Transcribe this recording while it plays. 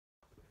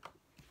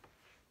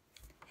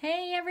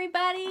Hey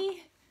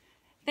everybody!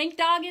 Thank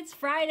dog it's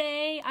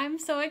Friday. I'm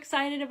so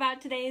excited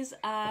about today's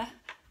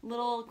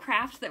little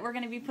craft that we're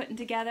going to be putting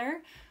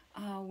together.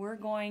 We're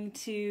going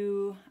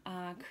to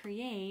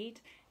create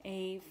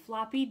a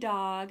floppy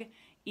dog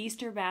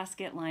Easter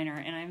basket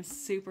liner, and I'm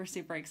super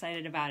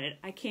excited about it.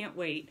 I can't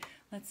wait.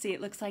 Let's see,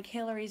 it looks like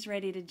Hillary's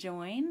ready to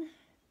join.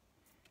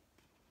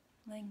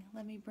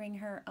 Let me bring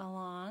her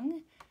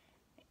along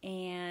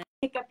and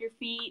pick up your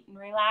feet and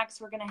relax.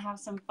 We're going to have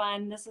some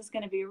fun. This is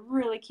going to be a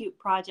really cute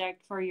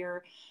project for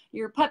your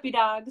puppy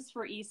dogs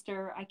for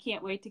Easter. I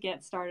can't wait to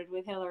get started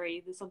with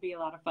Hillary. This will be a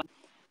lot of fun.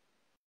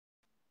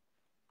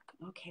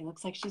 Okay,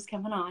 looks like she's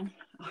coming on.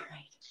 All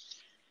right.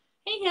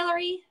 Hey,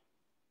 Hillary.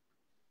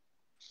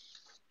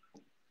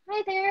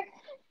 Hi there.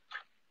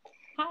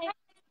 Hi.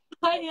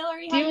 Hi,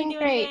 Hillary. How you doing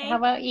Great. today? How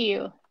about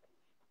you?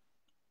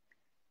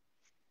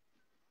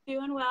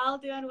 Doing well,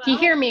 doing well. Do you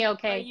hear me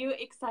okay? Are you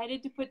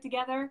excited to put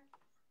together?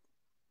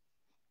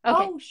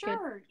 Okay, oh,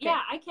 sure. good. Yeah,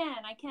 I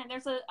can.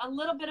 There's a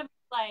little bit of a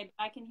delay,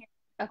 but I can hear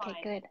you Okay,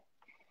 fine. good.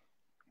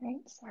 All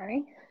right,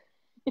 sorry.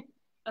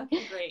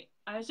 Okay, great.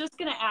 I was just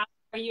going to ask,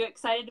 are you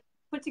excited to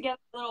put together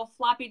a little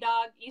floppy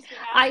dog Easter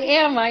I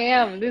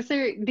basket?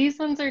 am. These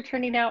ones are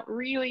turning out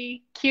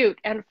really cute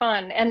and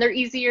fun, and they're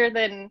easier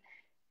than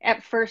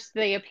at first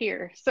they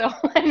appear. So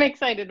I'm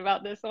excited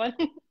about this one.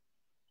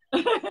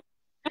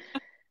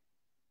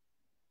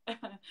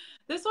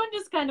 This one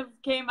just kind of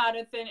came out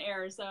of thin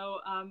air, so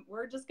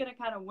we're just going to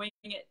kind of wing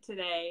it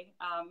today.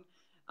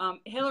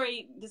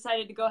 Hillary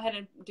decided to go ahead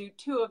and do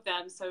two of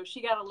them, so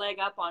she got a leg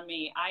up on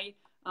me. I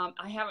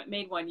haven't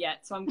made one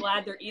yet, so I'm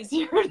glad they're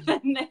easier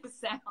than they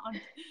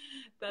sound.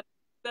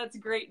 That's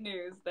great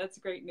news. That's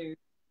great news.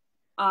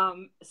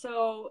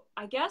 So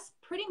I guess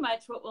pretty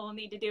much what we'll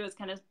need to do is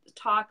kind of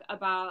talk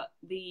about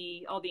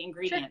all the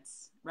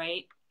ingredients, Sure.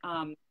 Right?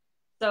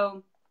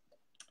 So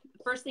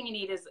first thing you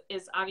need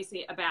is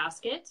obviously a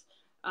basket.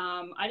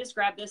 I just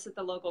grabbed this at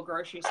the local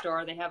grocery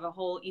store. They have a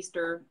whole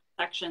Easter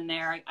section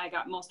there. I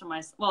got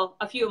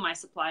a few of my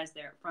supplies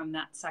there from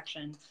that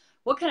section.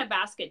 What kind of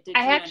basket did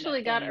you I end up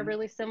actually got a getting?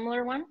 really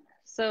similar one.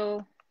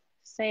 So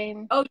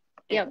same. Oh,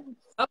 Yep.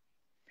 oh,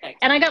 perfect.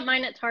 And I got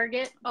mine at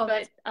Target, Oh,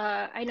 but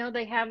I know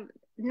they have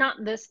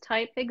not this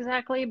type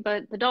exactly,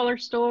 but the dollar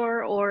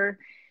store or,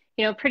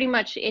 pretty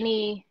much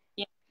any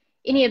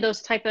of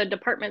those type of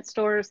department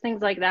stores,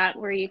 things like that,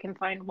 where you can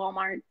find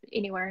Walmart,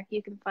 anywhere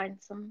you can find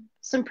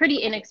some pretty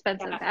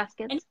inexpensive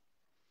baskets. And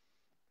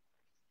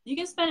you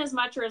can spend as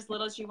much or as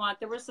little as you want.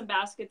 There were some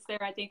baskets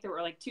there, I think, that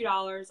were like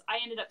 $2. I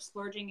ended up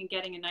splurging and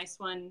getting a nice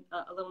one,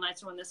 a little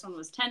nicer one. This one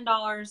was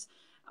 $10.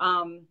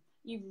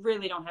 You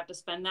really don't have to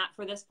spend that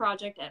for this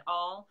project at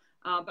all.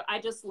 But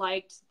I just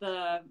liked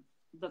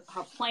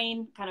how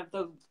plain, kind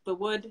of the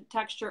wood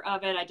texture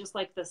of it. I just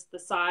liked the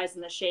size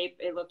and the shape.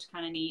 It looked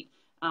kind of neat.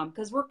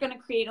 Because we're going to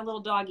create a little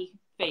doggy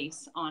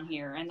face on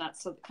here, and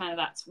that's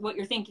what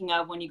you're thinking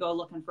of when you go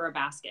looking for a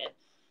basket.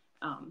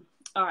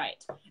 All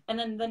right, and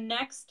then the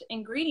next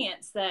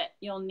ingredients that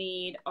you'll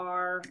need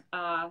are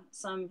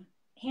some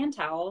hand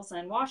towels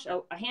and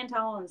a hand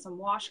towel and some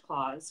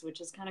washcloths,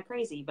 which is kind of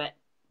crazy, but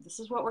this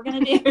is what we're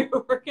going to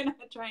do. We're going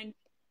to try and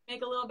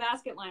make a little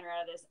basket liner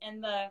out of this.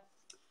 And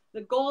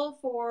the goal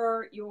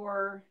for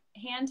your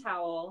hand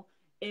towel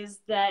is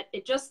that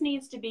it just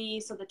needs to be,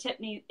 so the tip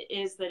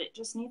is that it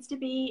just needs to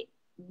be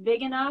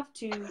big enough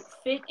to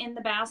fit in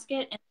the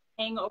basket and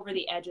hang over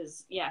the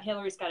edges. Yeah,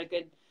 Hillary's got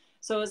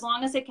so as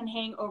long as it can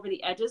hang over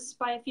the edges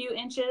by a few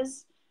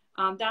inches,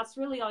 that's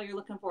really all you're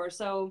looking for.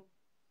 So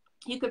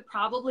you could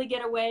probably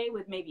get away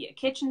with maybe a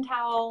kitchen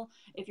towel.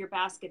 If your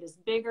basket is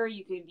bigger,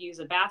 you could use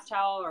a bath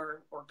towel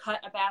or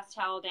cut a bath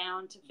towel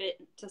down to fit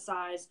to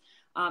size.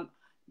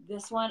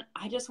 This one,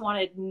 I just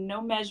wanted no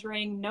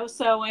measuring, no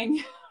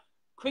sewing.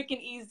 Quick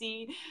and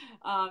easy,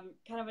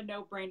 kind of a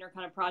no-brainer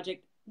kind of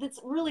project that's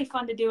really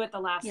fun to do at the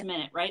last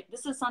minute, right?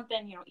 This is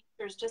something,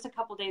 Easter's just a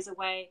couple days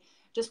away.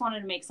 Just wanted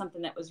to make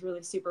something that was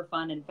really super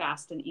fun and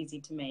fast and easy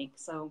to make.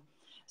 So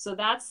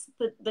that's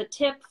the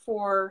tip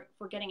for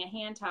getting a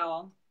hand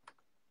towel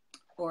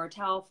or a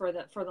towel for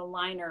the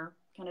liner,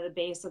 kind of the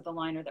base of the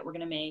liner that we're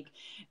going to make.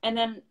 And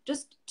then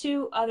just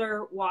two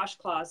other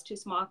washcloths, two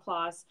small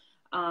cloths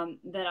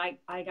that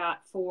I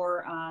got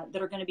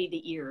that are going to be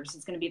the ears.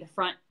 It's going to be the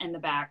front and the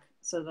back.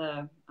 So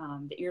the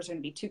ears are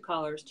going to be two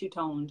colors,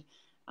 two-toned,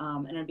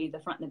 and it'll be the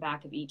front and the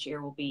back of each ear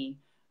will be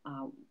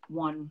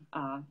one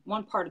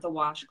part of the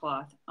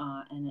washcloth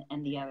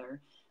and the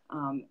other.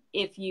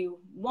 If you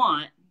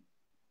want,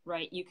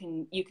 right, you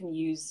can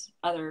use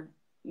other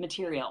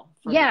material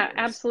for the ears.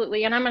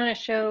 Absolutely. And I'm going to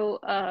show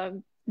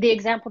the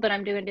example that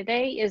I'm doing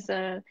today is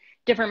a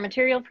different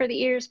material for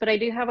the ears, but I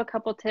do have a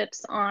couple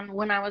tips on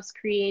when I was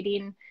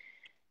creating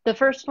the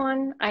first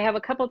one. I have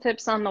a couple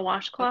tips on the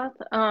washcloth.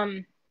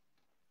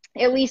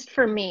 At least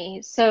for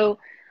me. So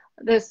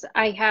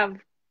I have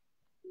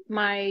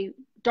my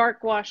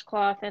dark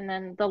washcloth and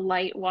then the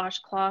light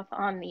washcloth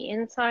on the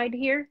inside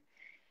here.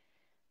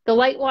 The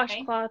light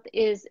washcloth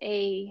is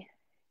a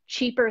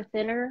cheaper,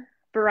 thinner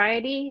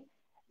variety.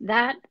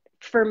 That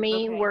for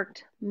me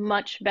worked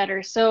much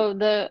better. So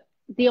the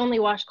the only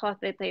washcloth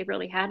that they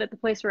really had at the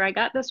place where I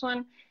got this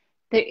one.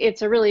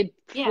 It's a really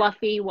Yeah.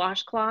 fluffy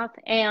washcloth.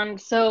 And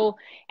so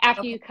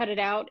after Okay. you cut it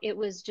out, it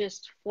was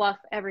just fluff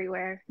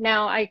everywhere.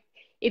 Now,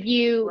 if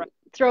you Right.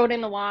 throw it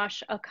in the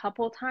wash a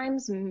couple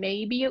times,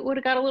 maybe it would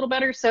have got a little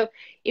better. So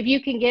if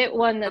you can get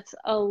one that's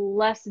a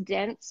less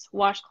dense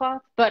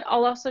washcloth, but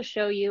I'll also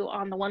show you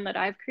on the one that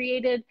I've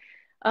created,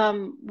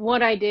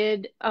 what I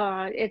did.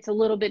 It's a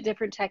little bit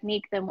different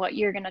technique than what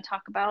you're going to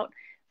talk about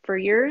for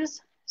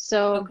yours.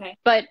 So, Okay.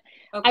 but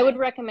I would Okay.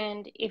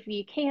 recommend, if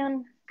you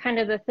can, kind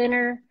of the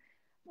thinner,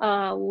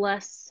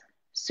 less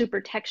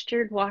super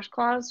textured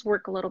washcloths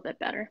work a little bit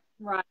better.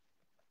 Right.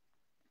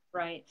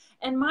 Right.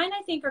 And mine,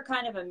 I think, are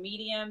kind of a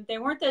medium. They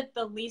weren't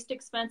the least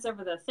expensive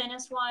or the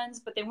thinnest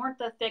ones, but they weren't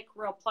the thick,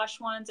 real plush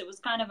ones. It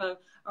was kind of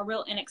a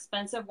real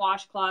inexpensive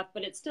washcloth,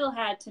 but it still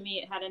had, to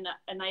me, it had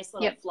a nice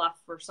little Yep.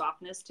 fluff for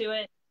softness to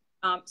it.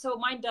 So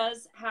mine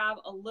does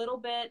have a little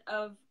bit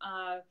of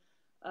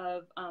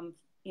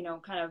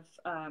kind of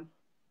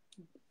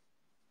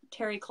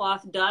terry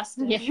cloth dust,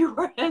 Yeah. if you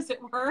were, as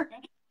it were.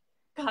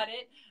 Got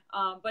it.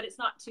 But it's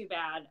not too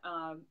bad,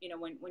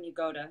 when you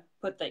go to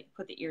put the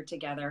ear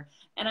together.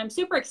 And I'm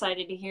super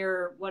excited to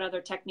hear what other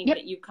technique Yep.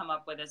 that you've come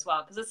up with as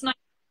well, because it's not.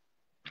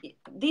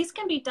 These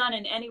can be done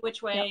in any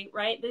which way, Yep.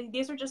 right?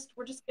 We're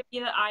just giving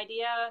you the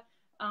idea.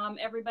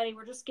 Everybody,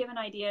 we're just giving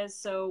ideas.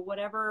 So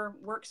whatever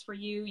works for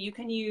you, you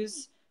can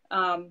use,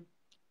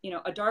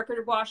 a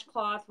darker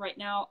washcloth. Right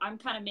now, I'm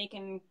kind of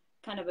making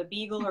kind of a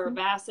beagle or a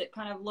basset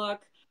kind of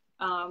look,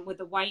 with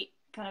a white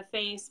kind of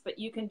face, but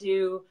you can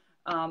do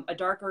a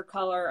darker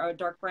color, a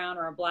dark brown,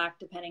 or a black,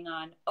 depending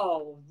on.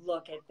 Oh,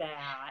 look at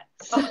that!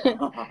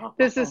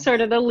 This is sort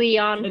of the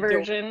Leon Adorable.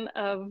 version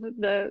of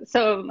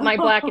so my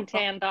black and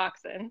tan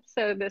dachshund.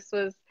 So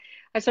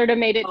I sort of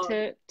made it Oh,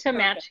 to perfect.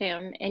 match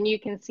him, and you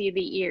can see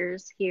the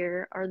ears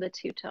here are the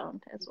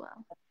two-toned as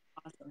well.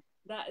 Awesome.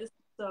 That is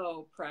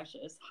so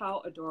precious.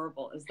 How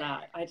adorable is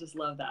that? I just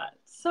love that.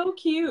 So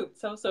cute.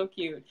 So, so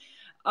cute.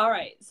 All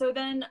right. So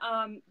then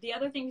the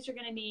other things you're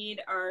going to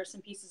need are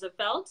some pieces of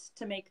felt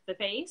to make the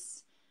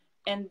face.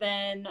 And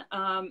then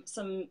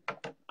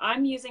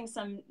I'm using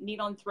some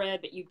needle and thread,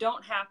 but you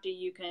don't have to.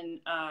 You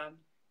can,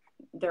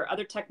 there are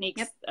other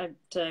techniques Yep.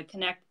 to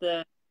connect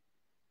the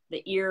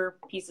ear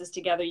pieces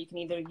together. You can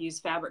either use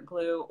fabric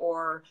glue,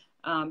 or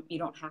you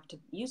don't have to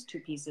use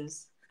two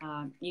pieces.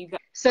 You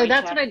got So right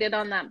that's check. what I did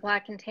on that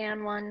black and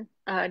tan one.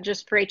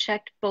 Just fray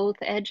checked both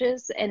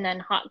edges and then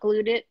hot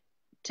glued it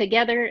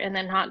together and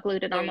then hot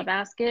glued it There on the you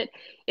basket.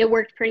 It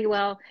worked pretty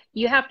well.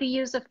 You have to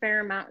use a fair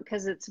amount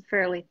because it's a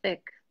fairly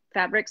thick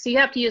fabric. So you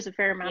have to use a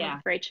fair amount of Yeah.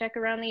 the fray check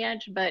around the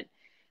edge, but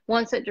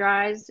once it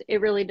dries, it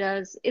really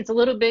does. It's a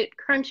little bit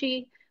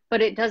crunchy,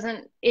 but it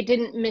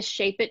didn't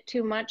misshape it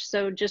too much.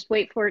 So just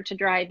wait for it to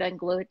dry, then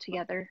glue it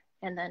together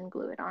and then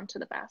glue it onto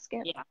the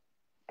basket. Yeah.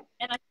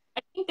 And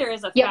I think there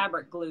is a Yep.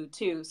 fabric glue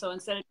too. So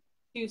instead of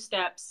two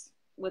steps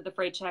with the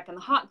fray check and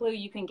the hot glue,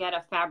 you can get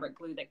a fabric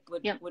glue that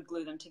Yep. would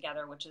glue them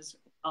together, which is,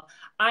 well,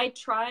 I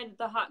tried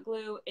the hot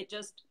glue. It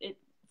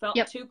felt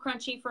Yep. too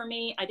crunchy for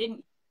me. I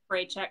didn't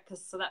fray check,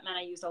 so that meant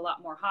I used a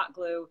lot more hot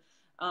glue.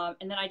 And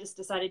then I just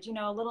decided,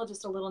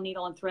 just a little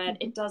needle and thread.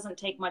 It doesn't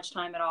take much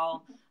time at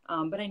all.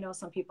 But I know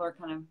some people are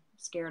kind of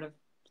scared of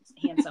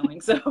hand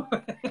sewing. So,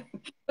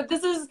 but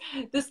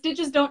the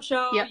stitches don't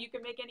show. Yep. You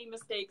can make any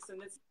mistakes,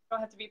 and it's don't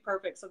have to be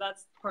perfect. So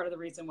that's part of the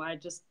reason why I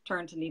just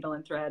turned to needle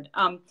and thread.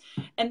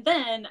 And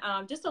then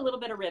just a little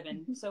bit of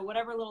ribbon. So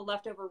whatever little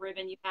leftover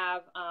ribbon you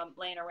have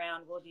laying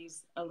around, we'll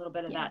use a little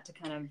bit of that to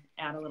kind of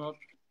add a little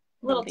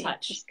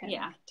touch,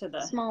 to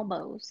the small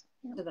bows.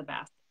 Yep. to the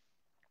basket.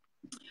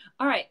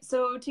 All right,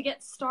 so to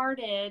get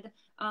started,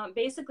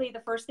 basically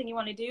the first thing you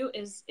want to do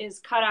is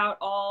cut out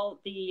all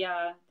the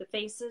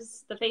face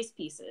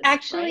pieces.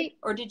 Actually, right?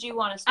 Or did you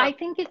want to start? I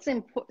think it's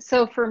important.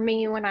 So for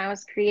me, when I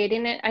was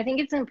creating it, I think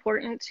it's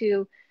important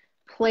to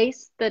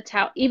place the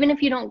towel, even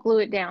if you don't glue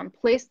it down,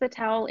 place the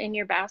towel in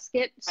your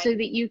basket so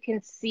that you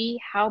can see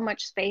how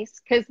much space,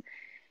 because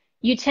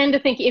you tend to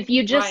think if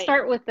you just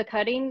start with the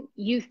cutting,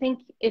 you think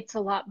it's a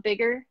lot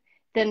bigger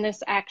than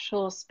this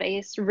actual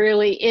space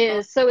really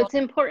is. So it's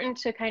important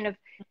to kind of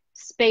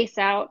space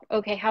out,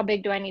 okay, how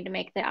big do I need to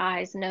make the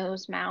eyes,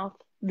 nose, mouth,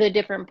 the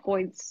different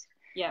points.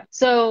 Yeah.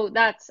 So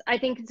I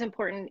think it's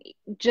important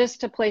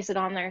just to place it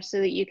on there so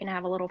that you can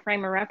have a little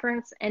frame of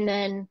reference, and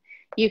then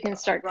you can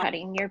start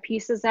cutting your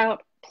pieces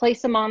out,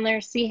 place them on there,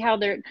 see how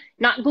they're,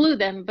 not glue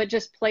them, but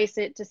just place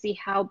it to see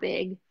how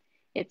big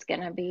it's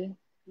going to be.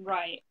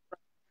 Right.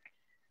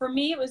 For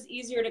me, it was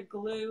easier to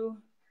glue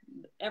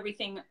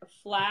everything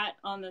flat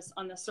on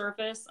the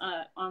surface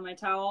on my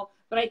towel,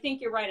 but I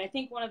think you're right. I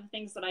think one of the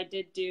things that I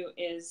did do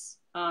is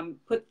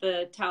put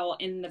the towel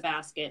in the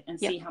basket and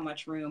see how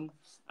much room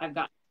I've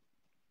got.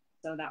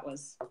 So that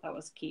was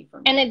key for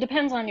me. And it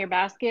depends on your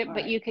basket,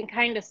 but you can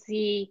kind of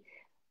see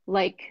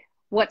like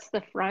what's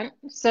the front.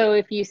 So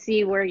if you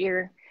see where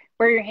your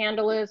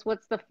handle is,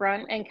 what's the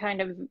front, and kind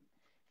of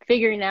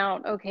figuring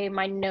out, okay,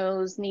 my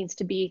nose needs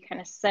to be kind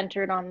of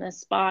centered on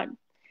this spot.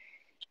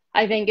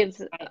 I think it's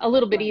a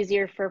little bit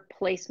easier for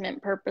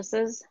placement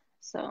purposes.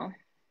 So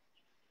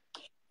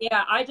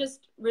Yeah, I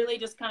just really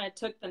just kind of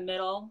took the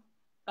middle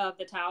of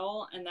the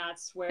towel, and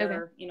that's Okay.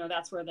 where,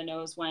 that's where the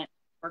nose went,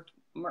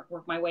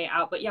 worked my way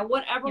out. But yeah,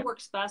 whatever Yep.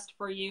 works best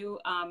for you,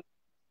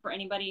 for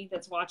anybody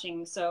that's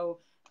watching. So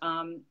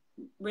um,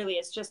 really,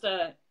 it's just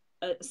a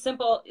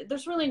simple,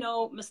 there's really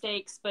no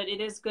mistakes, but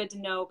it is good to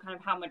know kind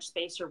of how much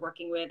space you're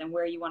working with and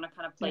where you want to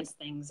kind of Yep. place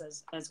things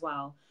as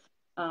well.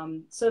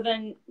 So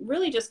then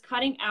really just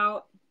cutting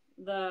out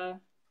the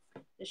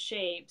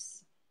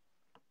shapes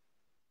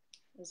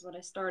is what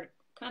I start,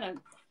 kind of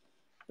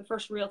the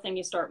first real thing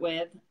you start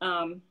with.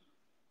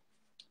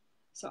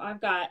 So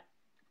I've got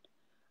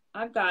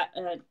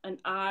an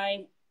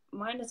eye.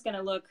 Mine's going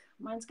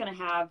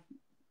to have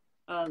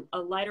a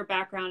lighter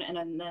background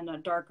and then a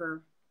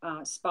darker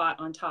spot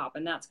on top,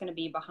 and that's going to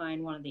be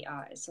behind one of the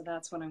eyes. So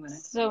that's what I'm going to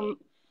So create.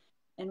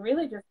 And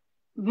really just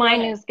go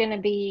mine ahead. is going to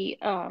be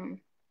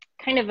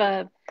kind of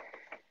a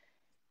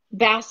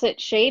Basset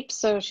shape.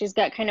 So she's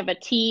got kind of a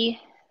T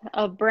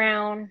of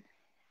brown,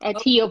 a Oh,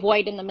 T of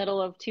white in the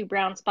middle of two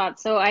brown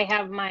spots. So I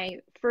have my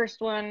first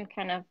one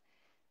kind of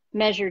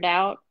measured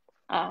out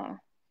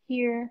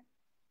here.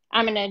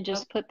 I'm going to okay.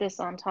 just put this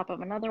on top of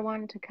another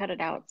one to cut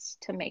it out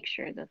to make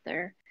sure that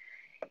they're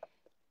All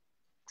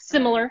right.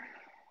 similar.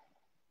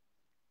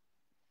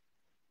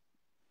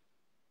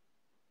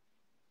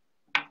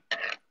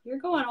 You're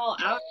going all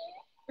out.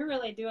 You're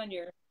really doing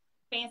your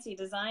fancy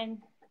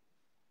design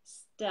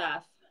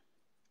stuff,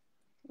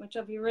 which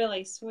will be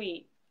really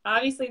sweet.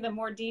 Obviously, the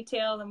more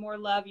detail, the more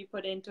love you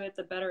put into it,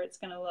 the better it's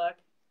going to look.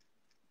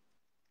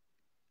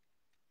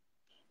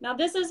 Now,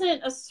 this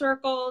isn't a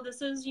circle.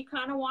 This is, you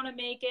kind of want to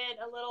make it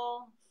a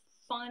little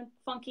fun,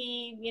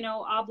 funky,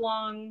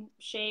 oblong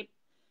shape,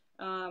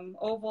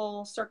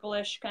 oval,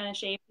 circle-ish kind of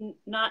shape,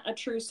 not a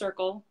true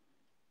circle.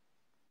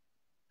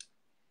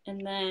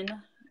 And then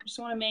I just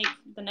want to make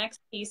the next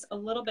piece a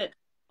little bit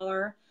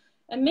smaller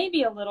and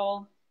maybe a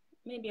little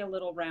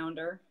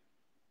rounder.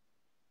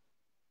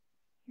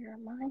 Here are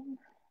mine.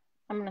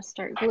 I'm going to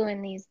start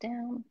gluing these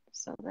down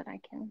so that I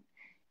can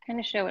kind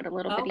of show it a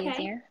little bit Okay,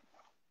 easier.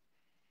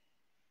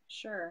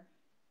 sure.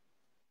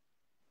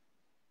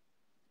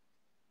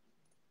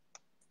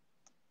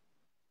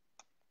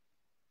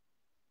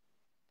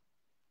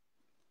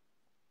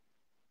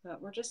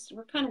 But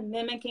we're kind of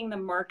mimicking the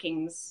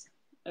markings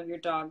of your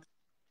dog's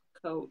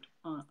coat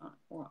on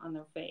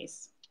their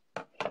face.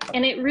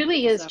 And it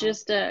really is So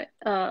just a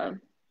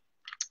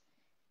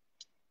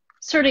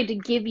sort of to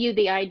give you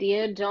the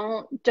idea.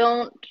 Don't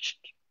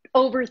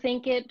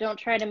overthink it. Don't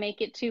try to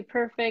make it too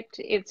perfect.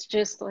 It's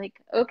just like,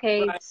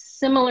 okay, right,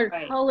 similar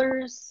right.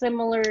 colors,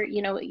 similar,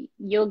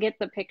 you'll get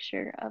the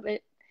picture of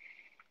it,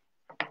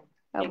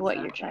 of what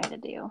you're Exactly.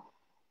 trying to do.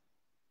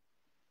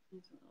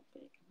 It's a little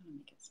big. I'm gonna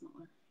make it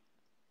smaller.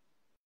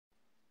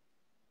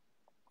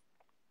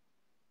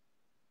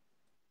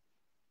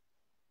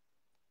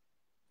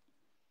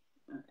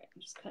 All right,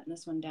 I'm just cutting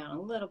this one down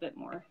a little bit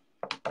more.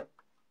 I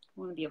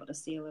want to be able to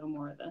see a little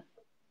more of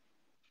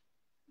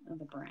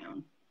the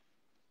brown.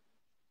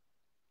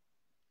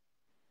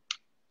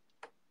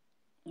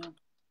 Okay.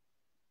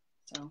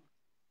 So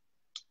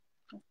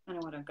that's kind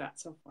of what I've got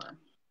so far.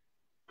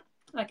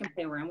 I can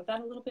play around with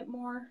that a little bit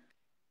more,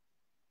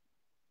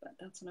 but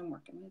that's what I'm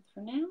working with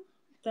for now.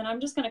 Then I'm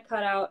just going to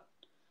cut out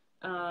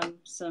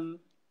some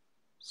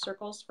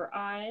circles for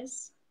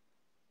eyes.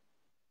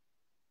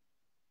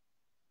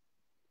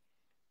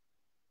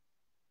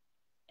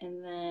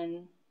 And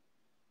then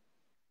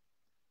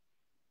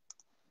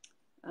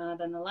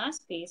the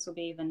last piece will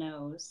be the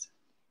nose.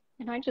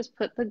 And I just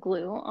put the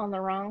glue on the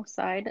wrong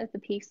side of the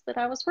piece that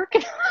I was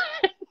working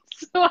on.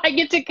 So I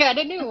get to cut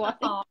a new one.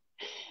 Oh.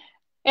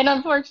 And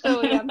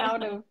unfortunately, I'm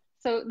out of,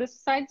 so this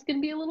side's going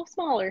to be a little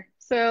smaller.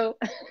 So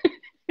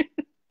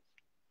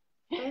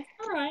That's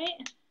all right.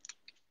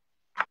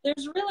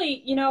 There's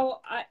really,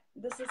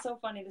 this is so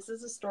funny. This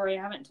is a story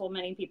I haven't told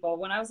many people.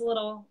 When I was a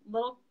little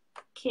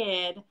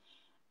kid,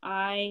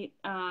 I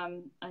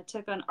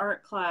took an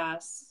art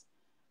class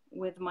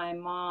with my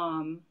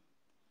mom.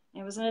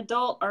 It was an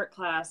adult art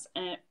class,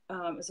 and it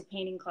was a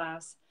painting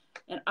class.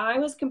 And I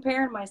was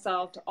comparing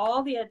myself to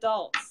all the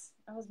adults.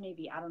 I was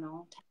maybe, I don't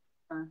know,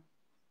 10 or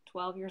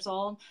 12 years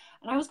old.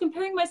 And I was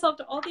comparing myself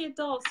to all the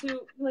adults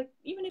who, like,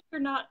 even if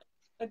you're not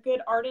a good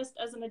artist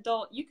as an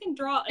adult, you can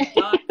draw a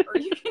duck or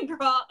you can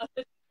draw a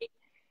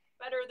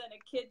better than a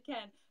kid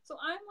can. So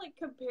I'm like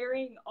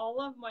comparing all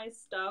of my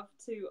stuff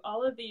to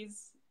all of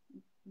these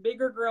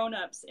bigger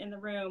grown-ups in the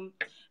room.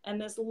 And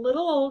this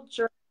little old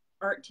German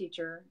art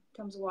teacher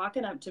comes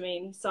walking up to me,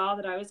 and he saw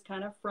that I was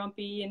kind of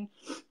frumpy and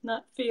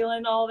not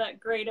feeling all that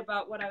great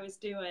about what I was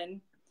doing.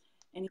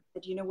 And he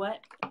said, you know what?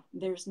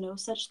 There's no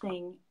such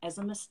thing as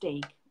a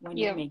mistake when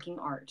you're making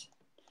art.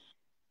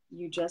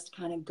 You just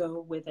kind of go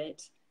with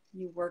it.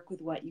 You work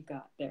with what you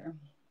got there.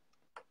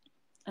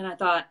 And I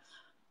thought,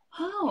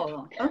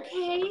 oh,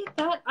 okay,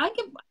 that I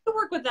can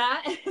work with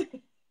that. I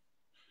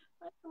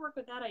can work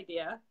with that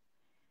idea.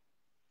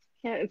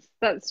 yeah, it's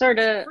that sort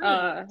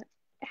of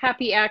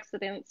happy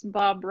accidents,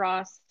 Bob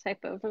Ross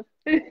type of.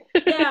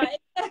 Yeah,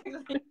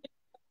 exactly.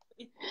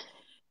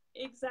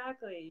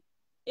 Exactly.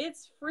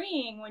 it's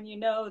freeing when you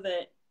know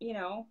that, you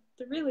know,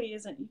 there really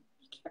isn't,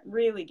 you can't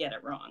really get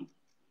it wrong.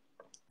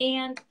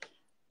 And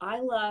I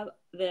love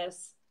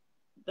this,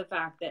 the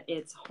fact that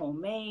it's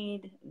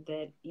homemade,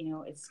 that, you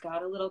know, it's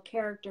got a little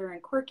character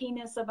and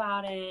quirkiness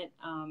about it.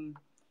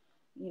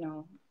 You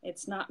know,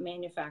 it's not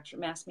manufactured,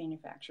 mass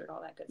manufactured,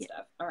 all that good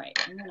stuff. All right,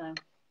 I'm gonna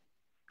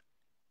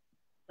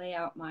lay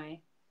out my,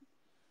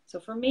 so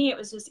for me, it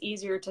was just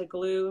easier to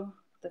glue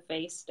the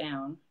face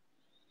down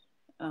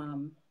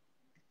on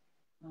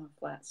a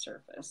flat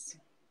surface.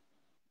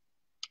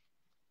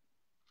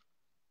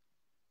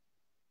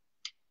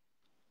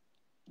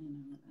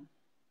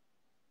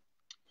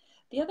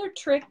 The other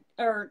trick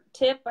or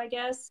tip, I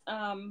guess,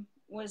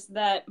 was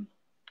that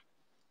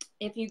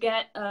if you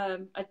get a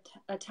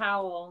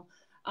towel,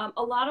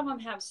 a lot of them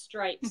have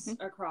stripes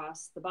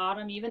across the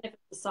bottom, even if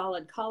it's a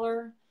solid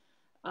color,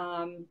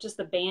 just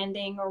the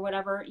banding or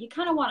whatever. You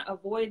kind of want to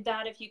avoid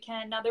that if you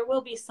can. Now, there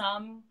will be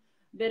some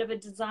bit of a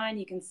design.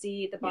 You can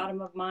see at the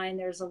bottom of mine,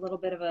 there's a little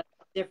bit of a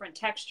different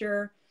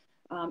texture,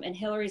 and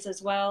Hillary's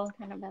as well.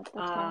 Kind of at the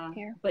top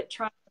here. But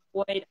try to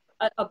avoid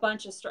a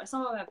bunch of stripes.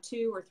 Some of them have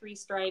 2 or 3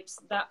 stripes.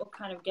 That will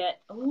kind of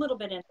get a little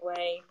bit in the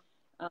way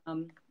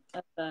of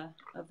the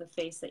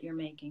face that you're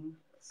making.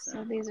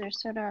 So these are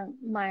sort of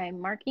my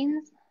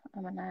markings.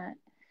 I'm gonna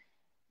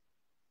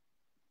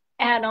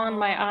add on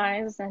my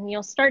eyes, and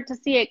you'll start to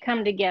see it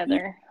come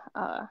together.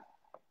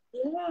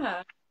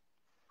 Yeah,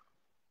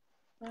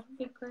 that would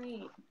be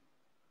great.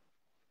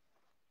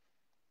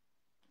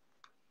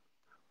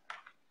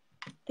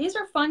 These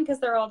are fun because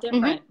they're all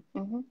different.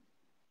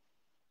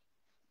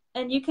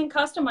 And you can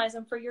customize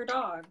them for your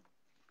dog,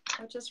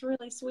 which is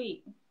really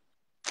sweet.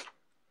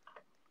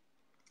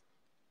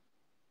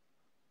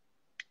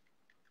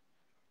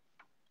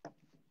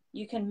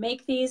 You can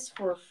make these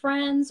for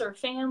friends or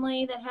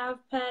family that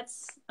have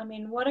pets. I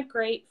mean, what a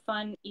great,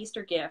 fun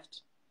Easter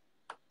gift.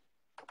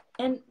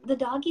 And the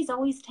doggies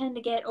always tend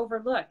to get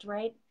overlooked,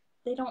 right?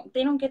 They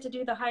don't get to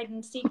do the hide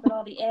and seek with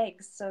all the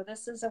eggs. So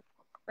this is a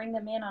bring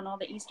them in on all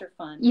the Easter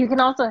fun. You can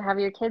also have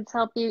your kids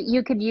help you.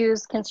 You could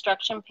use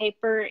construction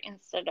paper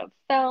instead of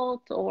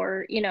felt,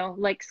 or, you know,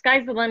 like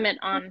sky's the limit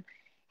on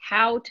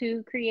how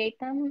to create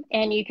them.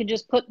 And you could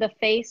just put the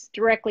face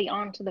directly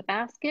onto the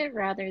basket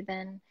rather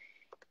than,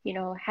 you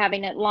know,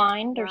 having it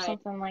lined or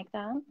something like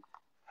that.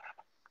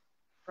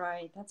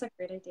 Right, that's a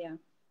great idea.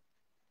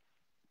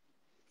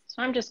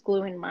 So I'm just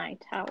gluing my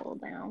towel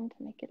down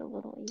to make it a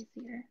little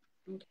easier.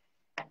 Okay.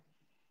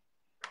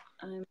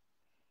 I'm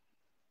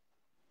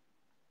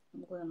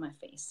gluing my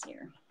face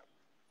here.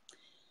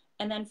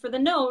 And then for the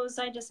nose,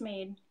 you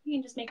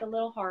can just make a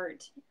little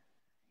heart,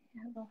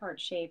 a little heart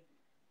shape.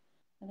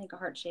 I think a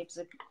heart shape is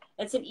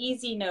it's an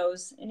easy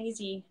nose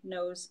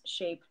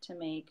shape to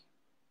make.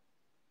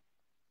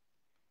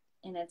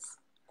 And it's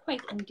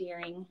quite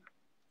endearing.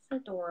 It's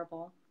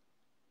adorable.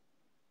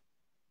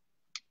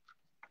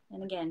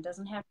 And again,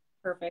 doesn't have to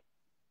be perfect.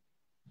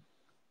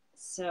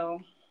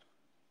 So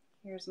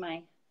here's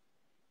my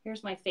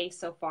face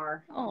so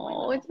far.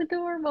 Oh, it's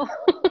adorable.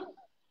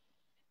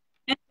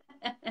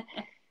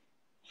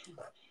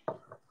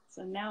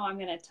 So now I'm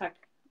gonna tuck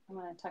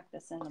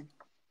this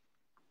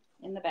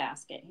in the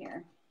basket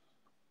here.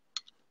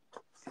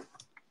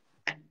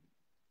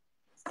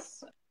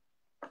 So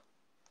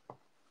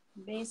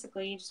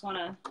basically, you just want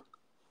to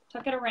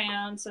tuck it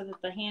around so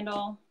that the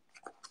handle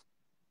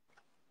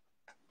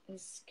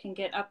can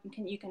get up,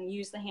 and you can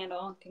use the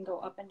handle, it can go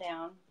up and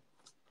down.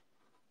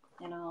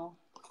 And I'll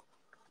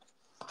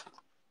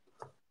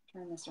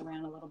turn this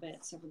around a little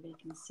bit so everybody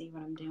can see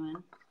what I'm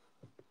doing.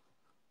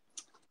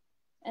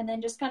 And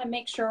then just kind of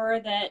make sure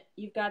that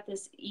you've got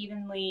this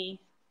evenly,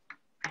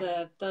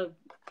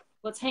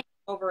 what's hanging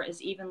over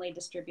is evenly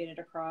distributed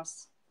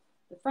across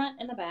the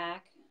front and the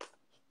back.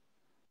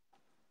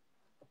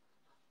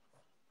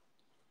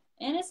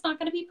 And it's not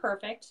going to be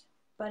perfect,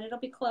 but it'll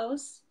be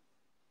close.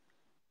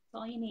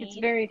 That's all you need. It's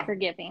very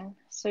forgiving,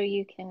 so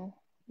you can,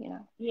 you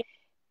know,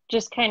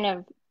 just kind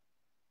of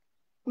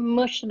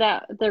mush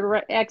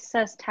the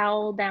excess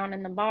towel down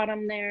in the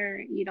bottom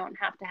there. You don't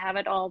have to have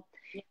it all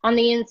on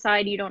the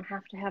inside. You don't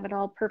have to have it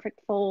all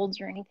perfect folds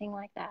or anything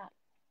like that.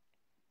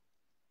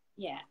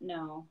 Yeah,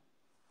 no,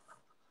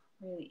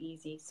 really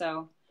easy.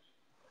 So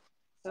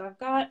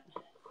I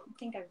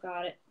think I've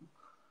got it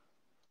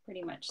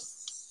pretty much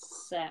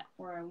set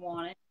where I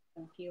want it.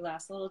 A few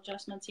last little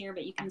adjustments here,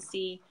 but you can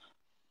see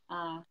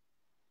kind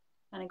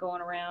of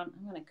going around.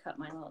 I'm going to cut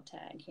my little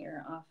tag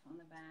here off on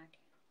the back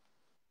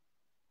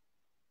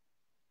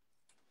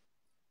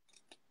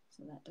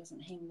so that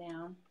doesn't hang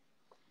down.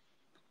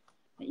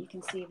 But you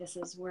can see this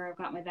is where I've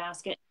got my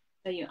basket.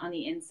 Show you on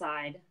the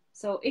inside,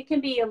 so it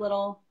can be a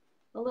little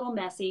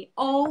messy.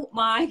 Oh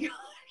my gosh, that's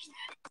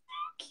so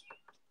cute!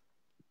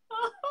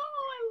 Oh,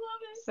 I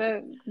love it.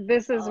 So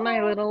this is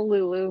my little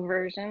Lulu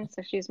version.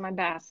 So she's my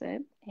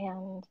Basset,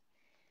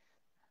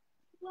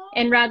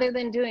 and rather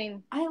than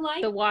doing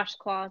the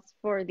washcloths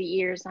for the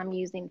ears, I'm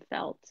using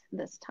felt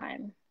this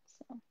time.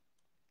 So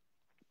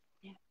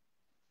yeah.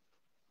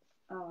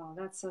 Oh,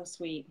 that's so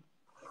sweet.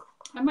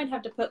 I might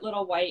have to put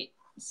little white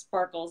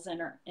sparkles in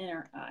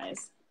her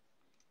eyes.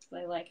 So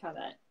I like how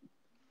that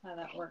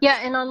works. Yeah,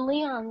 and on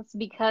Leon's,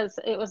 because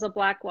it was a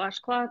black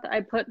washcloth,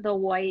 I put the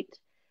white,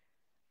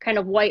 kind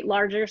of white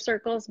larger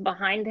circles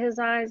behind his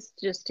eyes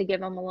just to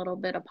give him a little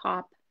bit of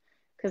pop,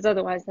 because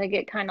otherwise they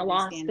get kind of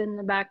lost in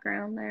the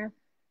background there.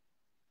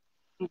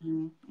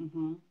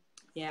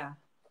 Yeah.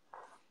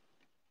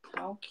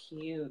 How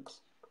cute.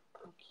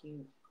 How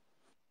cute.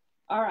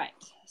 All right,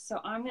 so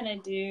I'm gonna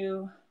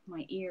do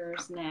my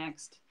ears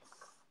next.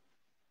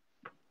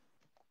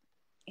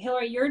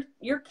 Hillary,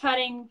 you're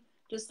cutting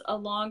just a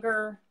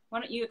longer. Why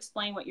don't you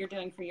explain what you're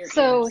doing for your ears?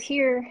 So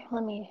here,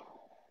 let me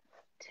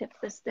tip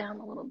this down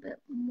a little bit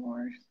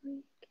more so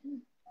you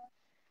can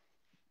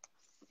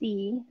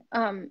see.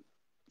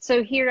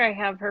 So here I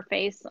have her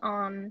face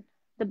on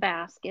the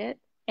basket,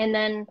 and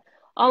then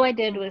all I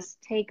did was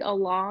take a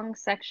long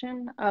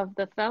section of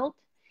the felt,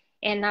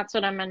 and that's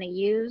what I'm going to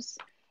use.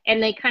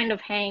 And they kind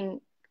of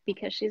hang,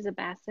 because she's a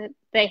basset,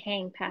 they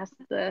hang past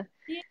the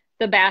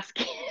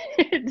basket.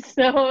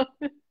 So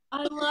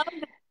I love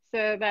that.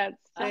 So that's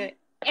it.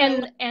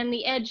 And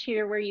the edge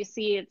here where you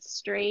see it's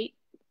straight,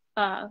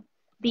 the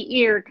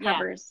ear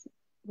covers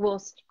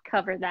will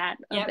cover that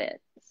a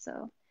bit.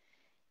 So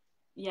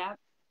yeah,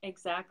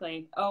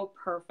 exactly. Oh,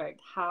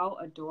 perfect. How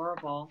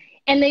adorable.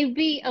 And they'd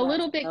be a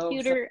little bit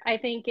cuter, I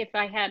think, if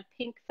I had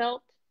pink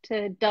felt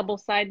to double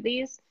side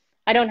these.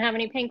 I don't have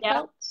any pink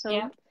felt,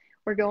 so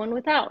we're going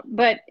without.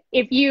 But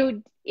if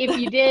you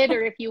did,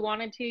 or if you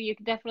wanted to, you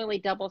could definitely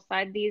double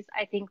side these.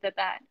 I think that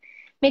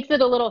makes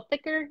it a little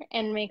thicker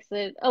and makes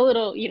it a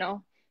little,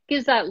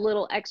 gives that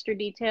little extra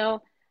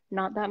detail.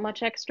 Not that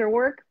much extra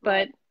work,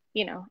 but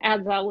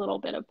adds that little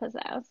bit of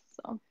pizzazz.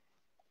 So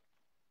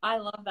I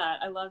love that.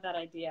 I love that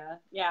idea.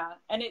 Yeah.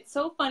 And it's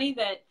so funny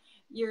that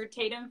your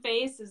Tatum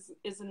face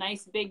is a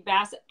nice big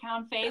basset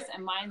hound face,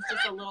 and mine's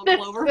just a little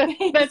clover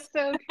face. That's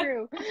so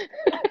true.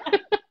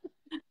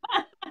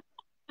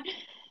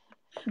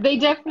 They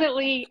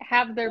definitely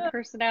have their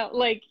personality.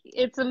 Like,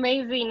 it's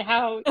amazing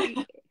how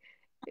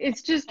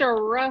it's just a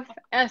rough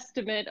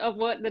estimate of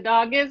what the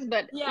dog is,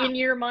 but in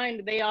your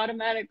mind, they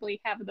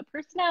automatically have the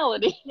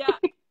personality. Yeah.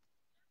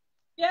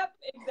 Yep,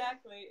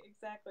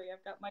 exactly.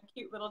 I've got my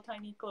cute little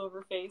tiny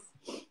clover face.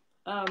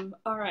 All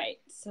right,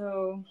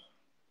 so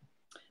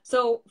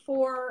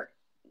for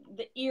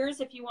the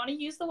ears, if you want to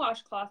use the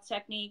washcloth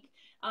technique,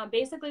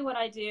 basically what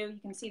I do, you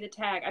can see the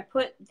tag, I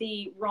put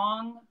the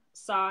wrong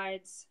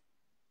sides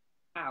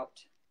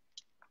out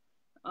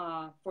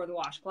for the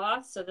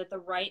washcloth so that the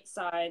right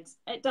sides,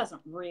 it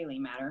doesn't really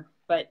matter,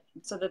 but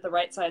so that the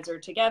right sides are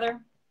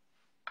together.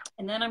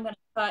 And then I'm going to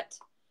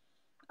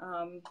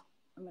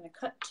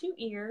cut 2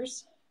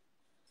 ears.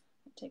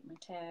 Take my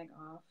tag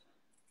off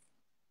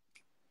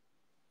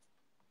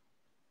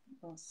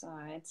both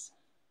sides,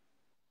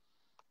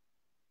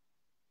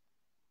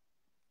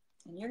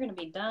 and you're gonna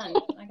be done.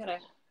 I gotta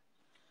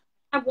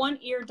have 1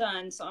 ear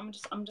done, so I'm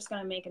just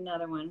gonna make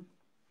another one.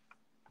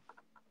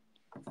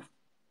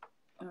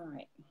 All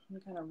right,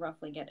 I'm gonna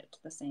roughly get it to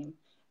the same.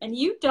 And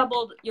you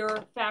doubled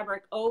your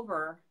fabric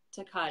over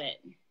to cut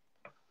it,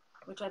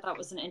 which I thought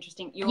was an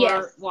interesting.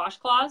 Your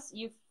washcloths,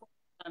 you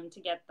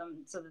to get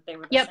them so that they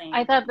were the same.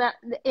 I thought that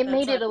it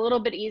made it a little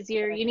bit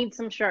easier. You need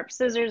some sharp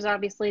scissors,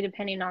 obviously,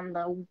 depending on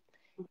the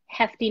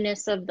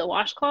heftiness of the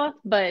washcloth,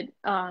 but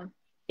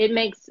it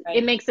makes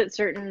it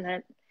certain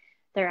that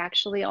they're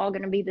actually all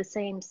going to be the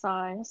same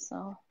size.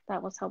 So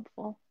that was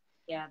helpful.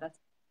 Yeah, that's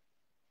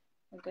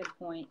a good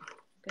point.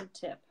 Good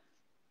tip.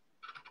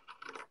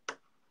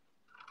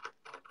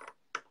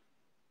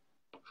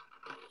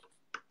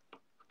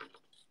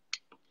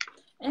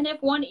 And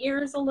if one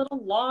ear is a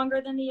little longer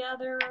than the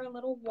other, or a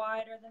little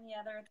wider than the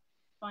other, that's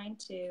fine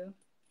too.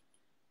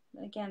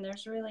 Again,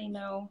 there's really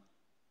no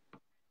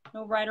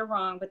right or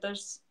wrong, but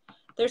there's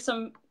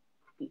some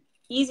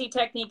easy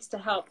techniques to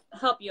help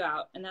you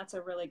out, and that's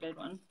a really good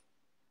one,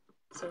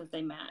 so that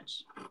they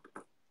match.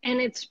 And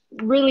it's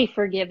really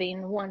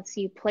forgiving once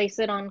you place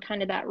it on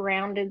kind of that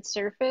rounded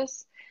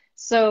surface.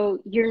 So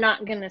you're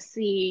not going to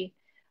see,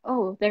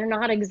 oh, they're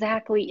not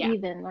exactly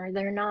even, or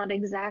they're not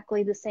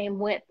exactly the same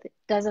width. It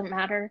doesn't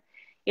matter.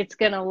 It's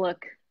going to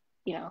look,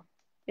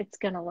 it's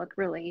going to look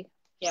really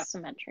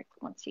symmetric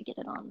once you get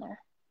it on there.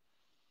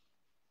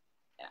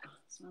 Yeah,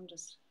 so I'm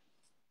just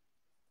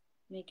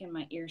making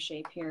my ear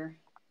shape here.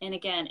 And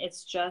again,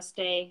 it's just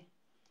a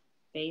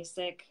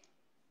basic,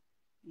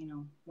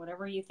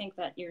 whatever you think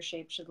that ear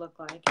shape should look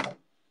like.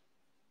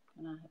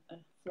 And a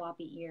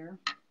floppy ear.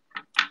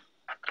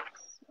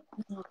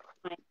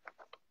 My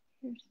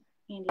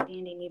handy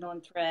dandy needle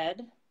and thread.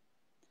 And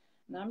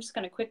then I'm just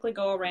going to quickly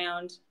go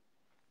around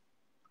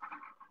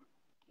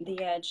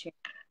the edge here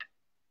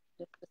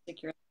just to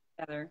secure it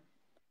together.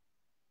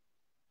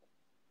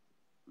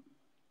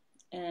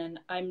 And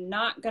I'm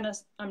not gonna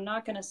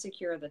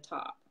secure the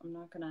top.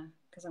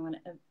 Because I'm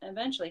gonna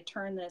eventually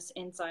turn this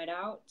inside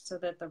out so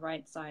that the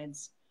right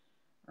sides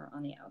are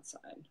on the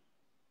outside.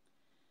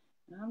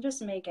 And I'm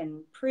just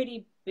making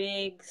pretty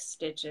big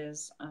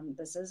stitches.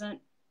 This isn't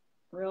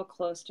real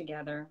close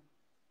together.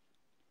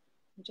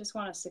 You just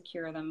want to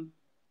secure them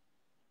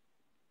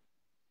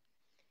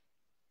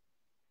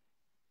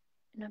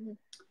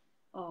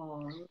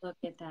Oh, look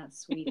at that,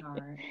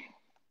 sweetheart.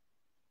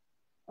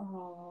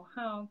 Oh,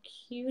 how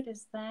cute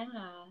is that?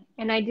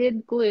 And I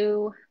did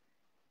glue,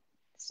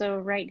 so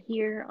right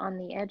here on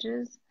the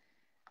edges,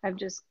 I've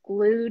just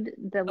glued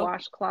the Oh,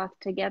 washcloth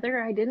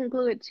together. I didn't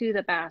glue it to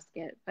the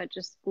basket, but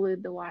just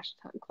glued the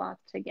washcloth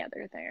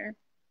together there.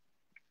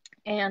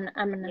 And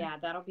I'm gonna, yeah,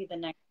 that'll be the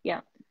next.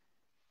 yeah.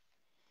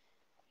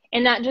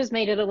 And that just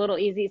made it a little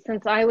easy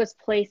since I was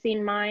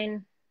placing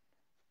mine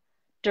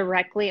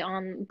directly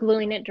on,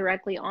 gluing it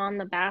directly on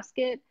the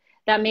basket.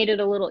 That made it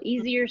a little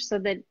easier so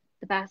that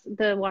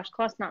the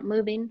washcloth's not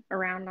moving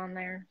around on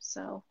there.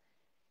 So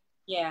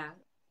Yeah,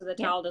 so the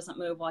yep, towel doesn't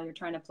move while you're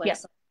trying to yep,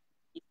 place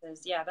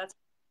pieces. Yeah, that's a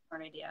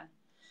smart idea.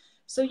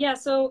 So yeah,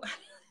 so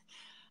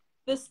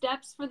the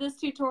steps for this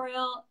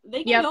tutorial,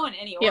 they can yep, go in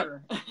any yep.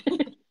 order.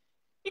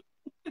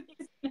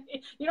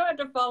 You don't have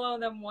to follow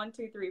them 1,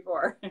 2, 3,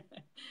 4.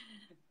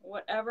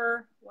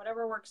 Whatever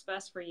works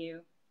best for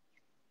you.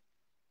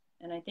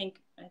 And I think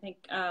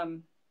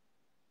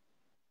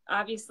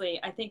obviously,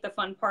 I think the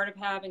fun part of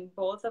having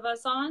both of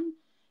us on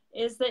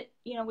is that,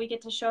 you know, we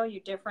get to show you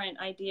different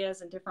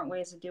ideas and different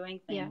ways of doing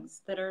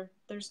things that are,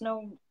 there's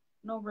no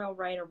real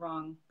right or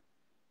wrong.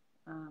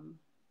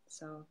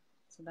 So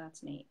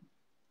that's neat.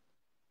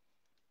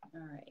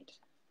 All right.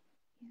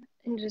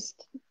 And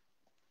just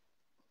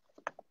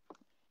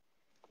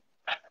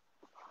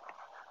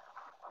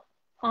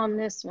on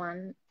this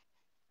one,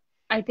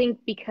 I think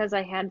because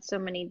I had so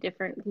many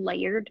different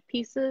layered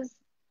pieces,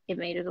 it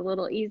made it a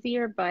little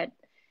easier, but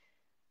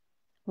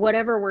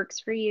whatever works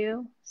for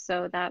you.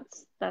 So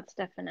that's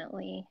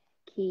definitely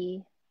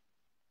key.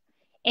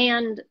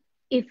 And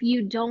if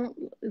you don't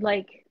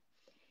like,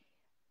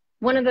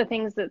 one of the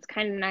things that's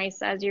kind of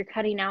nice as you're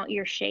cutting out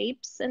your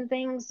shapes and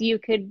things, you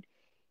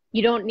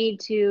don't need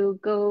to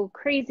go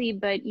crazy,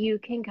 but you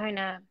can kind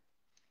of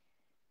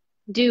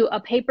do a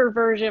paper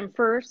version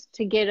first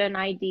to get an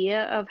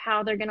idea of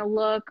how they're going to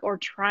look, or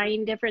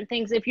trying different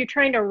things. If you're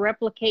trying to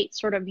replicate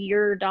sort of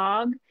your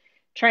dog,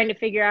 trying to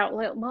figure out,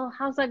 well,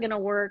 how's that going to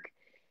work?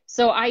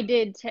 So I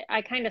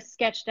kind of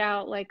sketched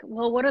out like,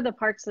 well, what are the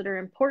parts that are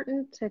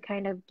important to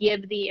kind of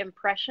give the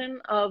impression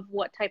of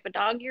what type of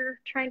dog you're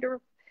trying to,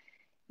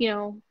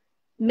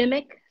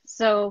 mimic.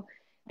 So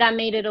that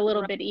made it a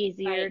little bit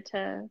easier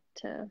to.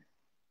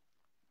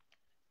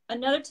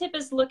 Another tip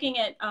is looking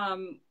at,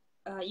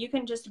 you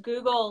can just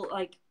Google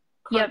like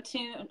comic,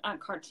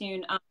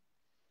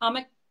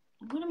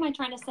 what am I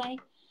trying to say?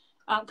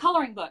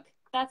 Coloring book.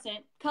 That's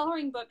it.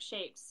 Coloring book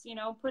shapes,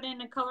 put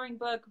in a coloring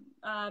book,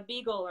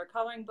 Beagle, or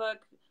coloring book,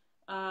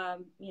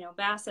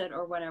 Basset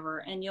or whatever,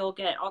 and you'll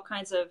get all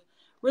kinds of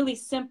really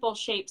simple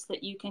shapes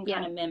that you can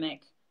kind of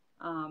mimic,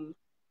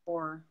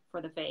 for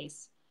the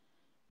face.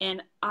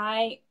 And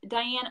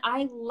Diane,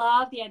 I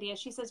love the idea.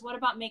 She says, what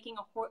about making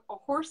a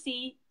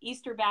horsey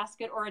Easter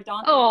basket or a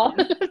donkey one?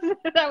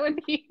 That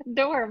would be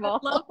adorable.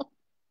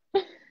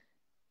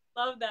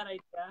 Love that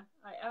idea.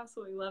 I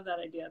absolutely love that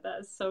idea.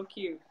 That is so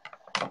cute.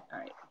 All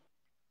right.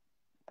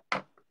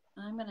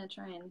 I'm going to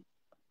try and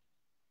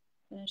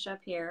finish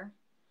up here.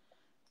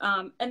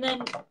 And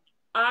then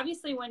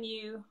obviously when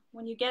you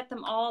get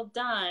them all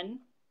done,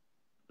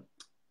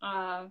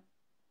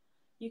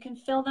 you can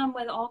fill them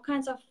with all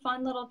kinds of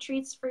fun little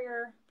treats for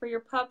your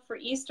pup for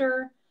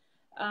Easter.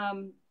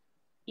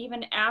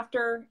 Even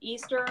after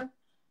Easter,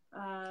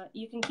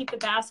 you can keep the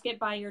basket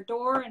by your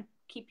door and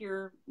keep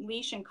your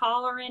leash and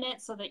collar in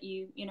it so that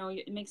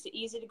it makes it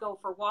easy to go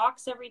for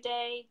walks every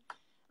day.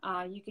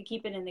 You could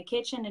keep it in the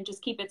kitchen and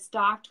just keep it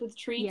stocked with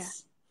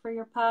treats for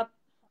your pup.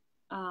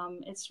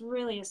 It's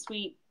really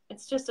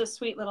it's just a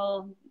sweet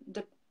little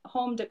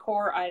home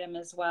decor item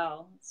as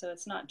well. So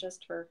it's not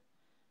just for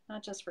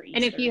Easter.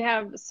 And if you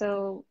have,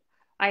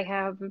 I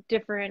have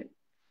different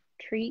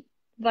treat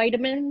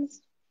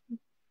vitamins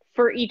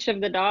for each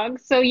of the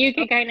dogs. So you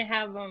can kind of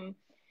have them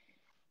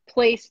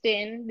placed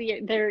in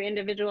their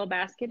individual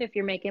basket if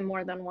you're making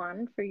more than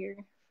one for your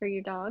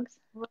dogs.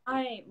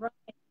 Right.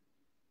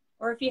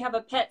 Or if you have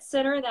a pet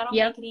sitter, that'll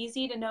make it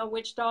easy to know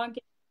which dog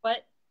gets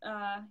what,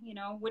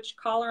 which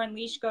collar and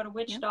leash go to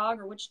which dog,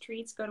 or which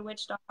treats go to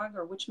which dog,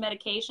 or which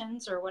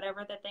medications or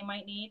whatever that they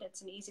might need.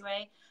 It's an easy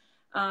way.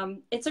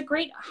 It's a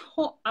great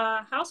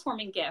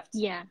housewarming gift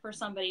for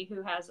somebody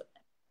who has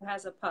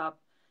a pup.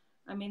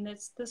 I mean,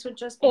 this would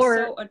just be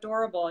so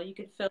adorable. You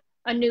could fill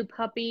a new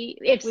puppy.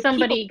 If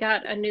somebody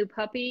got a new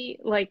puppy,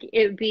 like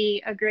it would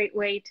be a great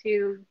way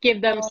to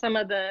give them some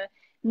of the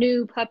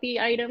new puppy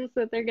items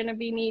that they're going to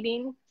be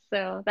needing.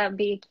 So that'd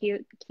be a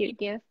cute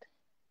gift.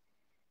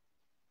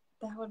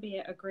 That would be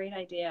a great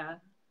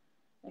idea.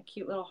 A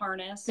cute little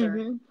harness,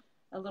 or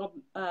a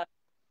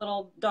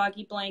little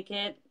doggy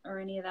blanket, or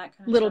any of that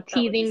kind of little stuff.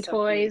 teething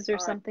toys or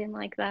something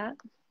like that.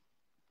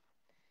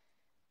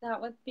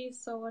 That would be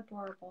so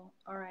adorable.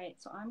 All right,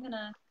 so I'm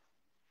gonna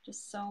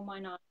just sew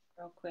mine on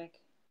real quick.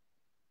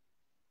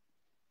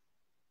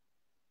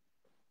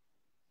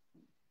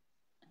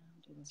 I'll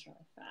do this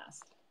really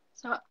fast.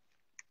 So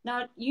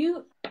now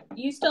you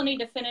still need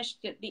to finish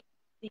the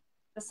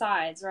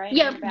sides, right?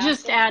 Yep,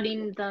 just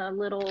adding the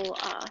little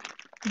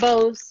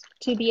bows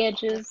to the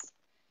edges.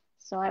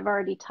 So I've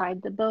already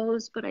tied the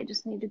bows, but I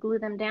just need to glue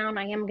them down.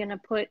 I am going to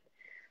put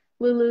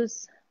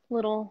Lulu's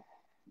little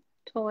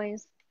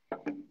toys.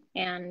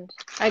 And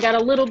I got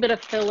a little bit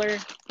of filler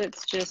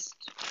that's just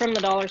from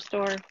the dollar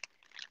store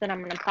that I'm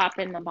going to pop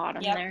in the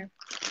bottom there.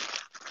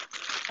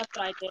 That's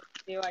what I did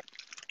too.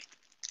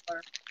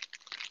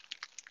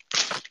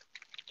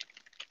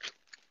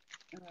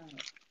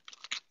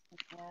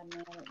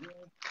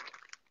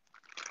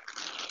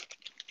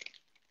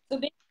 So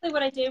basically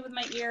what I did with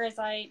my ear is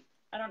I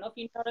don't know if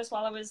you noticed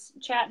while I was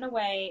chatting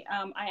away,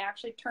 I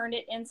actually turned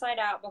it inside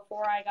out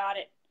before I got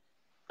it,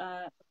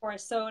 before I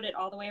sewed it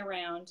all the way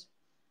around.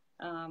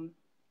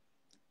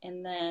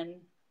 And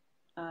then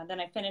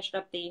I finished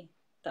up the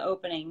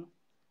opening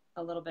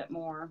a little bit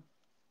more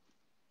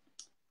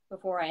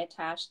before I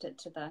attached it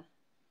to the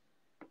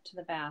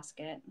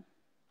basket.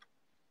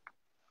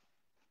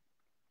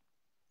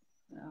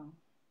 So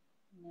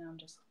now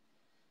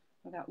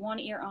I've got one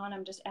ear on.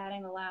 I'm just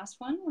adding the last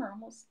one. We're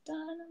almost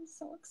done. I'm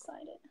so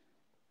excited.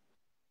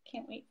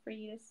 Can't wait for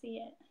you to see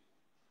it.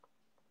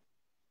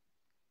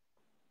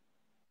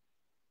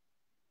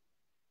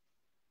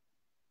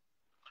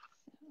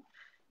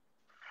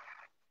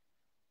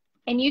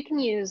 And you can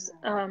use,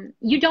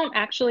 you don't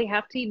actually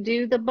have to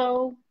do the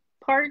bow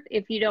part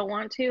if you don't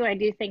want to. I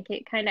do think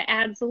it kind of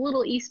adds a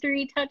little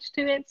Eastery touch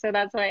to it. So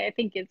that's why I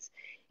think it's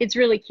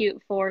really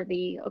cute for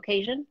the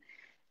occasion.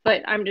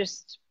 But I'm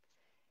just,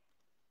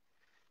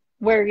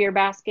 where your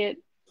basket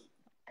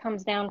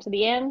comes down to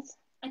the ends.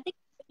 I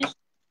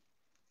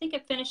think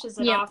it finishes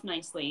it off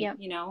nicely,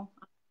 you know.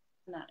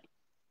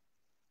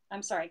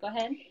 I'm sorry, go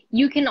ahead.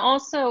 You can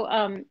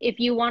also, if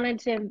you wanted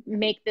to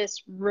make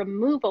this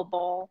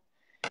removable,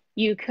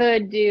 you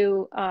could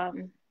do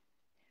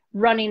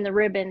running the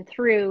ribbon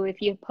through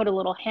if you put a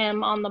little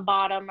hem on the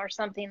bottom or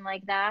something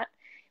like that,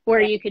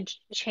 where you could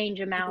change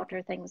them out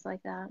or things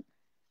like that.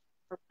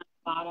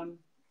 Bottom,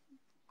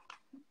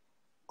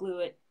 glue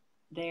it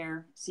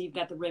there, so you've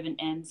got the ribbon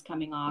ends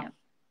coming off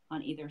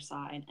on either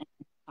side, and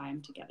tie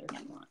them together if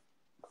you want.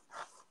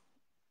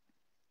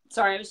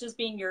 Sorry, I was just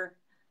being your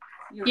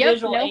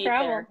visual aid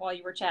there while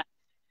you were chatting.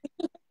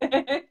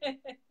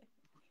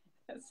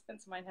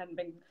 Since mine hadn't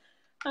been,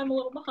 I'm a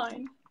little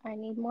behind. I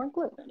need more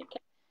glue.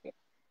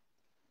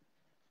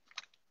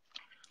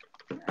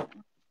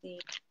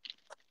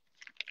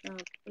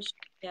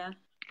 Yeah,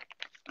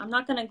 I'm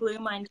not going to glue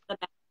mine to the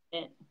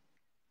basket.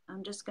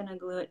 I'm just going to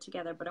glue it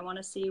together, but I want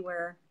to see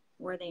where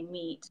they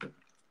meet.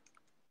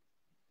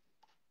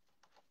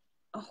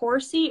 A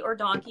horsey or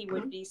donkey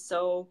would be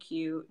so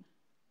cute.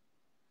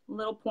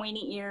 Little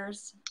pointy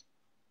ears.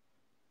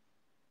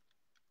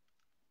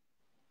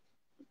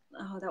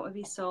 Oh, that would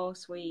be so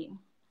sweet.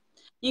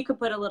 You could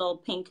put a little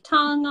pink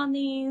tongue on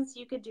these.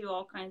 You could do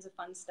all kinds of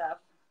fun stuff.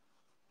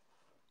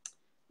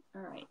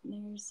 All right,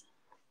 there's,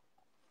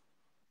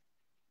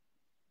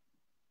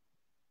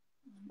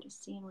 I'm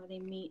just seeing where they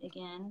meet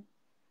again.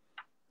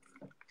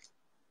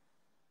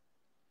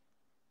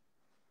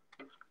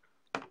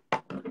 All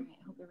right,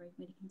 I hope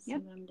everybody can see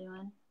what I'm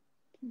doing.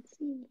 Can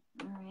see.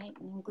 All right,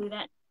 and then glue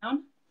that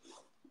down.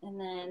 And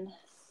then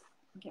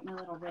get my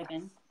little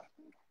ribbon.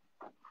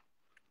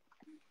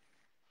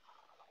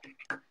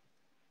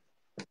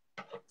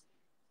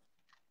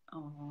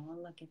 Oh,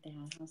 look at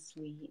that, how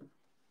sweet.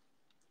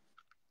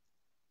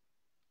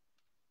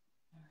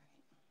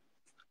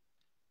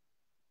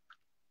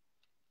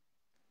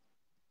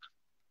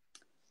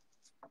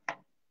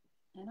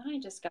 And I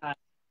just got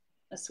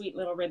a sweet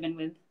little ribbon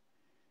with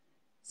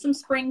some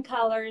spring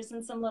colors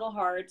and some little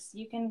hearts.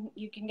 You can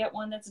get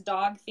one that's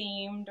dog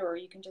themed, or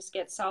you can just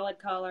get solid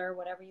color,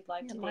 whatever you'd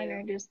like to do. Mine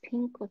are just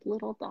pink with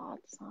little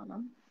dots on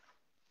them.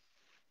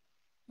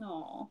 Oh.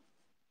 All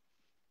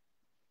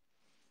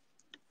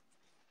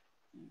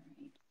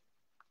right.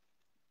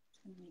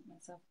 I'm gonna make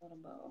myself a little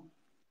bow.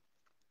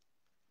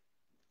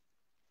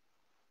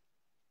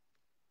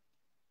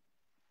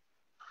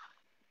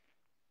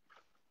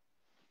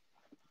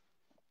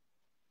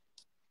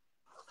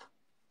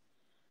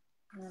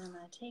 And then I'm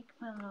going to take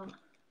my little, put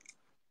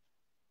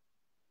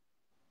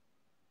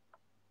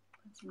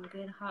some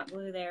good hot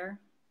glue there.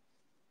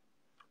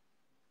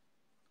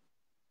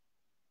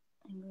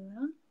 And glue it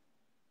on.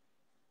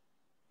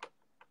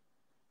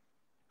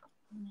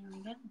 And there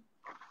we go.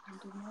 I'll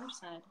do the other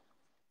side.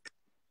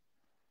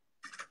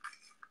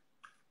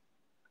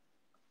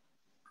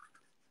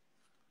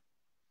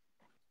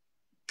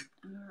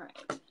 All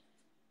right.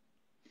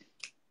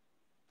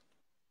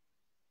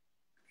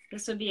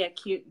 This would be a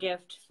cute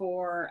gift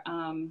for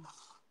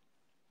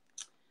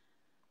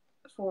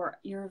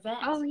your vet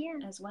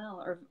as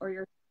well, or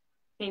your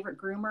favorite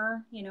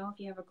groomer. You know,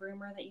 if you have a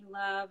groomer that you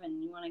love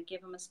and you want to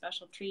give them a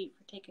special treat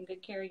for taking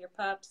good care of your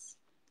pups,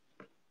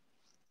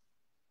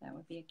 that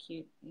would be a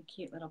cute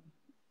little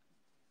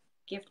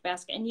gift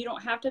basket. And you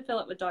don't have to fill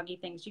it with doggy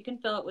things. You can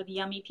fill it with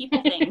yummy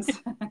people things.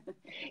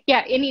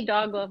 Yeah, any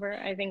dog lover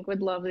I think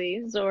would love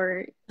these.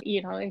 Or,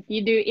 you know,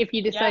 if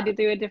you decide to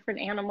do a different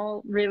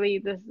animal, really,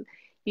 this,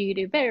 you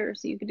could do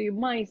bears, you could do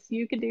mice,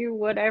 you could do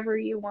whatever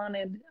you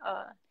wanted.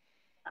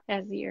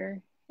 as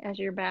your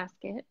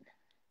basket.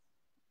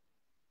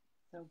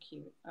 So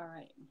cute. All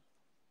right.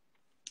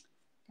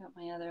 Got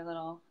my other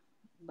little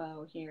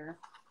bow here.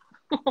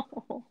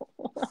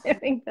 I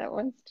think that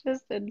one's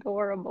just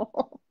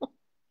adorable.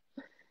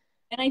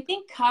 And I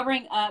think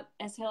covering up,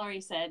 as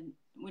Hillary said,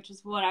 which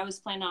is what I was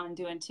planning on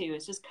doing too,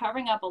 is just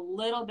covering up a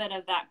little bit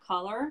of that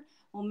color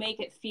will make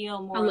it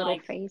feel more A little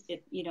like face.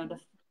 it, you know, the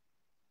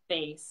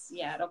face.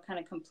 Yeah, it'll kind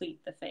of complete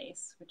the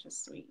face, which is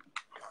sweet.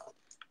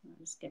 I'll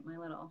just get my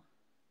little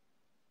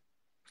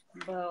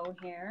bow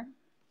here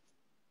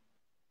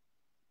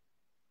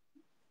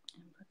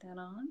and put that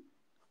on.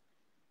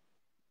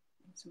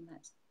 Get some of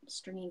that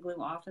stringy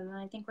glue off, and then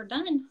I think we're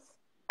done.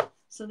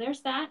 So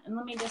there's that, and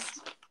let me just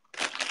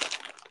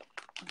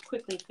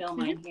quickly fill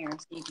mine here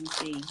so you can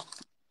see.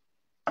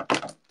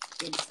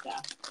 Good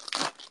stuff.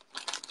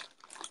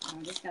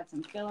 I just got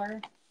some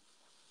filler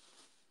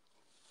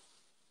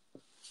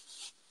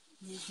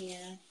in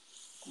here.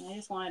 And I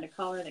just wanted a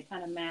color that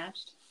kind of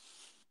matched.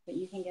 But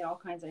you can get all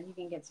kinds of, you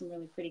can get some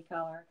really pretty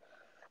color.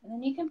 And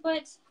then you can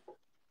put,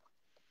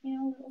 you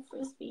know, a little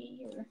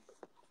frisbee or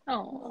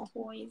little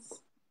toys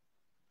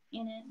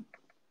in it.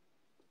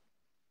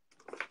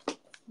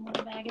 A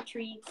little bag of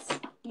treats,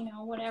 you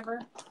know, whatever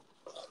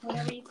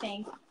you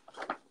think.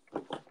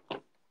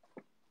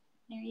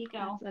 There you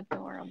go. That's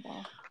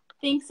adorable.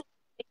 Thanks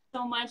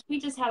so much. We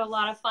just had a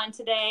lot of fun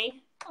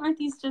today. Aren't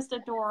these just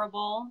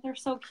adorable? They're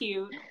so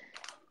cute.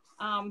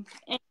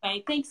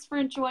 Anyway, thanks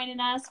for joining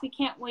us. We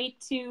can't wait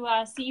to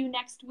see you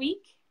next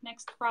week,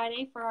 next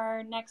Friday, for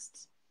our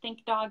next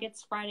Think Dog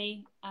It's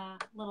Friday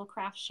little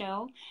craft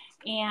show.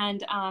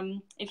 And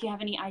if you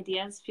have any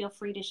ideas, feel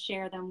free to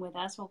share them with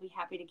us. We'll be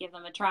happy to give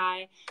them a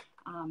try.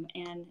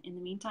 And in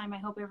the meantime, I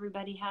hope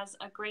everybody has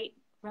a great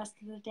rest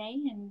of the day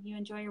and you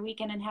enjoy your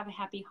weekend and have a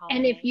happy holiday.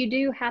 And if you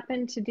do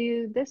happen to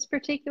do this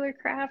particular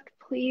craft,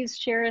 please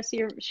share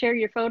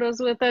your photos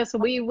with us.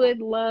 We would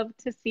love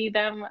to see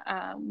them.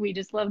 We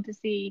just love to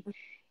see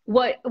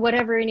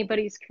whatever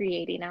anybody's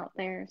creating out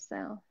there.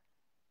 So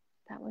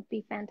that would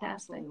be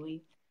fantastic.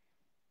 Absolutely.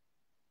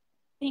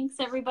 Thanks,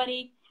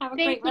 everybody. Have a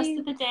great rest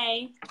of the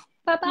day.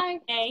 Bye-bye.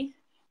 Okay.